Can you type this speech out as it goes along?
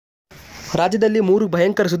ರಾಜ್ಯದಲ್ಲಿ 3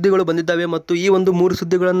 ಭಯಂಕರ ಸುದ್ದಿಗಳು ಬಂದಿದ್ದಾವೆ ಮತ್ತು ಈ ಒಂದು 3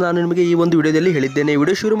 ಸುದ್ದಿಗಳನ್ನು ನಾನು ನಿಮಗೆ ಈ ಒಂದು ವಿಡಿಯೋದಲ್ಲಿ ಹೇಳಿದ್ದೇನೆ.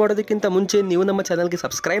 ವಿಡಿಯೋ ಶುರು ಮಾಡೋದಕ್ಕಿಂತ ಮುಂಚೆ ನೀವು ನಮ್ಮ ಚಾನಲ್ಗೆ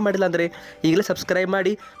ಸಬ್ಸ್ಕ್ರೈಬ್ ಮಾಡಿಲ್ಲ ಅಂದರೆ ಈಗಲೇ ಸಬ್ಸ್ಕ್ರೈಬ್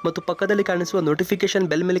ಮಾಡಿ ಮತ್ತು ಪಕ್ಕದಲ್ಲಿ ಕಾಣಿಸುವ ನೋಟಿಫಿಕೇಶನ್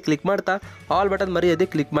ಬೆಲ್ ಮೇಲೆ ಕ್ಲಿಕ್ ಮಾಡ್ತಾ ಆಲ್ ಬಟನ್ ಮರೆಯದೆ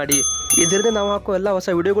ಕ್ಲಿಕ್ ಮಾಡಿ. ಇದರಿಂದ ನಾವು ಹಾಕೋ ಎಲ್ಲ ಹೊಸ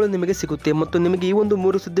ವಿಡಿಯೋಗಳು ನಿಮಗೆ ಸಿಗುತ್ತೆ. ಮತ್ತು ನಿಮಗೆ ಈ ಒಂದು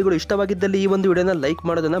 3 ಸುದ್ದಿಗಳು ಇಷ್ಟವಾಗಿದ್ದಲ್ಲಿ ಈ ಒಂದು ವಿಡಿಯೋನ ಲೈಕ್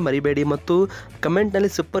ಮಾಡೋದನ್ನು ಮರಿಬೇಡಿ ಮತ್ತು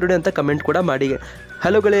ಕಮೆಂಟ್ನಲ್ಲಿ ಸೂಪರ್ ವಿಡಿಯೋ ಅಂತ ಕಮೆಂಟ್ ಕೂಡ ಮಾಡಿ.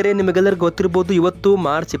 ಹಲೋ ಗೆಳೆಯರೇ, ನಿಮಗೆಲ್ಲರಿಗೂ ಗೊತ್ತಿರ್ಬೋದು, ಇವತ್ತು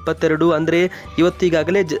ಮಾರ್ಚ್ 22 ಅಂದರೆ ಇವತ್ತು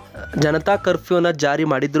ಈಗಾಗಲೇ ಜನತಾ ಕರ್ಫ್ಯೂನ ಜಾರಿ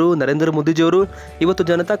ಮಾಡಿದ್ರು ನರೇಂದ್ರ ಮೋದಿಜಿಯವರು. ಇವತ್ತು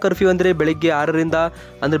ಜನತಾ ಕರ್ಫ್ಯೂ ಅಂದರೆ ಬೆಳಿಗ್ಗೆ 6ರಿಂದ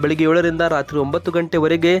ಅಂದರೆ ಬೆಳಿಗ್ಗೆ 7ರಿಂದ ರಾತ್ರಿ 9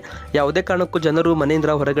 ಗಂಟೆವರೆಗೆ ಯಾವುದೇ ಕಾರಣಕ್ಕೂ ಜನರು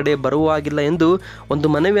ಮನೆಯಿಂದ ಹೊರಗಡೆ ಬರುವಾಗಿಲ್ಲ ಎಂದು ಒಂದು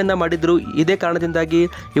ಮನವಿಯನ್ನು ಮಾಡಿದರು. ಇದೇ ಕಾರಣದಿಂದಾಗಿ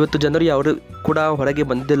ಇವತ್ತು ಜನರು ಯಾರು ಕೂಡ ಹೊರಗೆ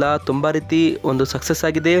ಬಂದಿಲ್ಲ. ತುಂಬ ರೀತಿ ಒಂದು ಸಕ್ಸಸ್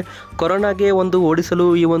ಆಗಿದೆ. ಕೊರೋನಾಗೆ ಒಂದು ಓಡಿಸಲು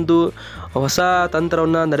ಈ ಒಂದು ಹೊಸ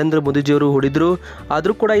ತಂತ್ರವನ್ನು ನರೇಂದ್ರ ಮೋದಿಜಿಯವರು ಹೂಡಿದ್ರು.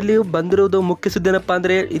 ಆದರೂ ಕೂಡ ಇಲ್ಲಿ ಬಂದಿರುವುದು ಮುಖ್ಯ ಸುದ್ದಿ ಏನಪ್ಪ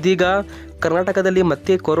ಅಂದರೆ, ಇದೀಗ ಕರ್ನಾಟಕದಲ್ಲಿ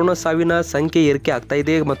ಮತ್ತೆ ಕೊರೋನಾ ಸಾವಿನ ಸಂಖ್ಯೆ ಏರಿಕೆ ಆಗ್ತಾ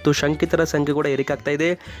ಇದೆ ಮತ್ತು ಶಂಕಿತರ ಸಂಖ್ಯೆ ಕೂಡ ಏರಿಕೆ ಆಗ್ತಾ ಇದೆ.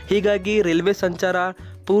 ಹೀಗಾಗಿ ರೈಲ್ವೆ ಸಂಚಾರ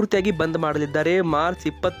ಪೂರ್ತಿಯಾಗಿ ಬಂದ್ ಮಾಡಲಿದ್ದಾರೆ. ಮಾರ್ಚ್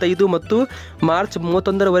 25 ಮತ್ತು ಮಾರ್ಚ್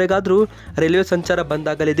 31ರವರೆಗಾದರೂ ರೈಲ್ವೆ ಸಂಚಾರ ಬಂದ್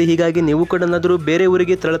ಆಗಲಿದೆ. ಹೀಗಾಗಿ ನೀವು ಕೂಡ ಏನಾದರೂ ಬೇರೆ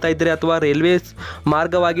ಊರಿಗೆ ತೆರಳುತ್ತಾ ಇದ್ದರೆ ಅಥವಾ ರೈಲ್ವೆ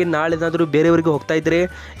ಮಾರ್ಗವಾಗಿ ನಾಳೆ ಏನಾದರೂ ಬೇರೆ ಊರಿಗೆ ಹೋಗ್ತಾ ಇದ್ದರೆ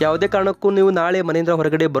ಯಾವುದೇ ಕಾರಣಕ್ಕೂ ನೀವು ನಾಳೆ ಮನೆಯಿಂದ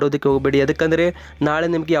ಹೊರಗಡೆ ಬರೋದಕ್ಕೆ ಹೋಗಬೇಡಿ. ಯಾಕಂದರೆ ನಾಳೆ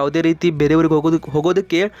ನಿಮಗೆ ಯಾವುದೇ ರೀತಿ ಬೇರೆ ಊರಿಗೆ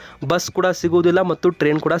ಹೋಗೋದಕ್ಕೆ ಬಸ್ ಕೂಡ ಸಿಗುವುದಿಲ್ಲ ಮತ್ತು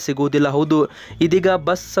ಟ್ರೈನ್ ಕೂಡ ಸಿಗುವುದಿಲ್ಲ. ಹೌದು, ಇದೀಗ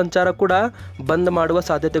ಬಸ್ ಸಂಚಾರ ಕೂಡ ಬಂದ್ ಮಾಡುವ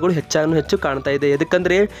ಸಾಧ್ಯತೆಗಳು ಹೆಚ್ಚು ಕಾಣ್ತಾ ಇದೆ.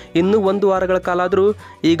 ಯಾಕಂದರೆ ಇನ್ನೂ 1 ವಾರಗಳ ಕಾಲ ಆದರೂ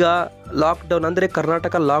ಈಗ ಲಾಕ್ಡೌನ್ ಅಂದರೆ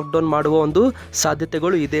ಕರ್ನಾಟಕ ಲಾಕ್ಡೌನ್ ಮಾಡುವ ಒಂದು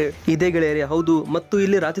ಸಾಧ್ಯತೆಗಳು ಇದೆ ಗೆಳೆಯರೇ. ಹೌದು, ಮತ್ತು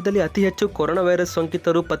ಇಲ್ಲಿ ರಾಜ್ಯದಲ್ಲಿ ಅತಿ ಹೆಚ್ಚು ಕೊರೋನಾ ವೈರಸ್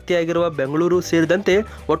ಸೋಂಕಿತರು ಪತ್ತೆಯಾಗಿರುವ ಬೆಂಗಳೂರು ಸೇರಿದಂತೆ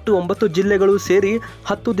ಒಟ್ಟು 9 ಜಿಲ್ಲೆಗಳು ಸೇರಿ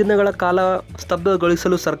 10 ದಿನಗಳ ಕಾಲ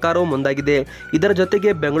ಸ್ತಬ್ಧಗೊಳಿಸಲು ಸರ್ಕಾರವು ಮುಂದಾಗಿದೆ. ಇದರ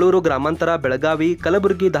ಜೊತೆಗೆ ಬೆಂಗಳೂರು ಗ್ರಾಮಾಂತರ, ಬೆಳಗಾವಿ,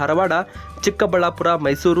 ಕಲಬುರಗಿ, ಧಾರವಾಡ, ಚಿಕ್ಕಬಳ್ಳಾಪುರ,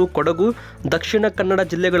 ಮೈಸೂರು, ಕೊಡಗು, ದಕ್ಷಿಣ ಕನ್ನಡ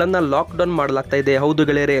ಜಿಲ್ಲೆಗಳನ್ನು ಲಾಕ್ಡೌನ್ ಮಾಡಲಾಗ್ತಾ ಇದೆ. ಹೌದು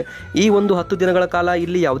ಗೆಳೆಯರೇ, ಈ ಒಂದು 10 ದಿನಗಳ ಕಾಲ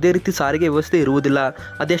ಇಲ್ಲಿ ಯಾವುದೇ ರೀತಿ ಸಾರಿಗೆ ವ್ಯವಸ್ಥೆ ಇರುವುದಿಲ್ಲ.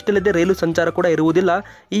 ಅದೆಷ್ಟಲ್ಲದೆ ರೈಲು ಸಂಚಾರ ಕೂಡ ಇರುವುದಿಲ್ಲ.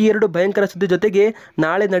 ಈ 2 ಭಯಂಕರ ಸುದ್ದಿ ಜೊತೆಗೆ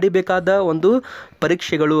ನಾಳೆ ನಡಿಬೇಕಾದ ಒಂದು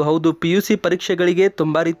ಪರೀಕ್ಷೆಗಳು, ಹೌದು PUC ಪರೀಕ್ಷೆಗಳಿಗೆ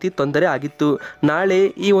ತುಂಬ ರೀತಿ ತೊಂದರೆ ಆಗಿತ್ತು. ನಾಳೆ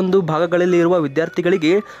ಈ ಒಂದು ಭಾಗಗಳಲ್ಲಿ ಇರುವ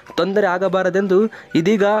ವಿದ್ಯಾರ್ಥಿಗಳಿಗೆ ತೊಂದರೆ ಆಗಬಾರದೆಂದು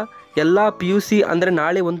ಇದೀಗ ಎಲ್ಲ PUC ಅಂದರೆ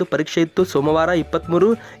ನಾಳೆ ಒಂದು ಪರೀಕ್ಷೆ ಇತ್ತು. ಸೋಮವಾರ 23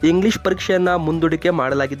 ಇಂಗ್ಲಿಷ್ ಪರೀಕ್ಷೆಯನ್ನು ಮುಂದೂಡಿಕೆ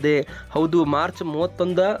ಮಾಡಲಾಗಿದೆ. ಹೌದು, ಮಾರ್ಚ್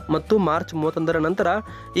 31 ಮತ್ತು ಮಾರ್ಚ್ 31ರ ನಂತರ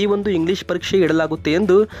ಈ ಒಂದು ಇಂಗ್ಲಿಷ್ ಪರೀಕ್ಷೆ ಇಡಲಾಗುತ್ತೆ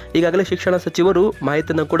ಎಂದು ಈಗಾಗಲೇ ಶಿಕ್ಷಣ ಸಚಿವರು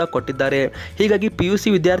ಮಾಹಿತಿಯನ್ನು ಕೂಡ ಕೊಟ್ಟಿದ್ದಾರೆ. ಹೀಗಾಗಿ PUC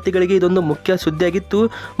ವಿದ್ಯಾರ್ಥಿಗಳಿಗೆ ಇದೊಂದು ಮುಖ್ಯ ಸುದ್ದಿಯಾಗಿತ್ತು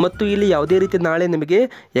ಮತ್ತು ಇಲ್ಲಿ ಯಾವುದೇ ರೀತಿ ನಾಳೆ ನಿಮಗೆ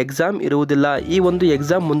ಎಕ್ಸಾಮ್ ಇರುವುದಿಲ್ಲ. ಈ ಒಂದು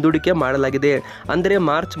ಎಕ್ಸಾಮ್ ಮುಂದೂಡಿಕೆ ಮಾಡಲಾಗಿದೆ. ಅಂದರೆ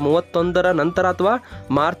ಮಾರ್ಚ್ 31ರ ನಂತರ ಅಥವಾ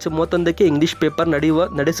ಮಾರ್ಚ್ 31ಕ್ಕೆ ಇಂಗ್ಲಿಷ್ ಪೇಪರ್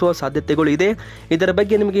ನಡೆಸುವ ಸಾಧ್ಯತೆಗಳು ಇದೆ. ಇದರ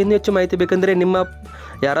ಬಗ್ಗೆ ನಿಮಗೆ ಇನ್ನೂ ಹೆಚ್ಚು ಮಾಹಿತಿ ಬೇಕಂದರೆ ನಿಮ್ಮ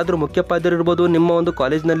ಯಾರಾದರೂ ಮುಖ್ಯೋಪಾಧ್ಯಾಯರು ಇರ್ಬೋದು, ನಿಮ್ಮ ಒಂದು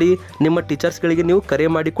ಕಾಲೇಜ್ನಲ್ಲಿ ನಿಮ್ಮ ಟೀಚರ್ಸ್ಗಳಿಗೆ ನೀವು ಕರೆ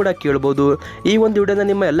ಮಾಡಿ ಕೂಡ ಕೇಳ್ಬೋದು. ಈ ಒಂದು ವಿಡಿಯೋನ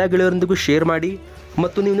ನಿಮ್ಮ ಎಲ್ಲ ಗೆಳೆಯರೊಂದಿಗೂ ಶೇರ್ ಮಾಡಿ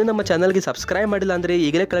ಮತ್ತು ನೀವು ನಮ್ಮ ಚಾನಲ್ಗೆ ಸಬ್ಸ್ಕ್ರೈಬ್ ಮಾಡಿಲ್ಲ ಅಂದರೆ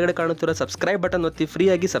ಈಗಲೇ ಕೆಳಗಡೆ ಕಾಣುತ್ತಿರೋ ಸಬ್ಸ್ಕ್ರೈಬ್ ಬಟನ್ ಒತ್ತಿ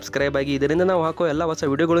ಫ್ರೀಯಾಗಿ ಸಬ್ಸ್ಕ್ರೈಬ್ ಆಗಿ. ಇದರಿಂದ ನಾವು ಹಾಕೋ ಎಲ್ಲ ಹೊಸ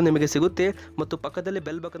ವಿಡಿಯೋಗಳು ನಿಮಗೆ ಸಿಗುತ್ತೆ ಮತ್ತು ಪಕ್ಕದಲ್ಲಿ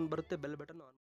ಬೆಲ್ ಬಟನ್ ಬರುತ್ತೆ, ಬೆಲ್ ಬಟನ್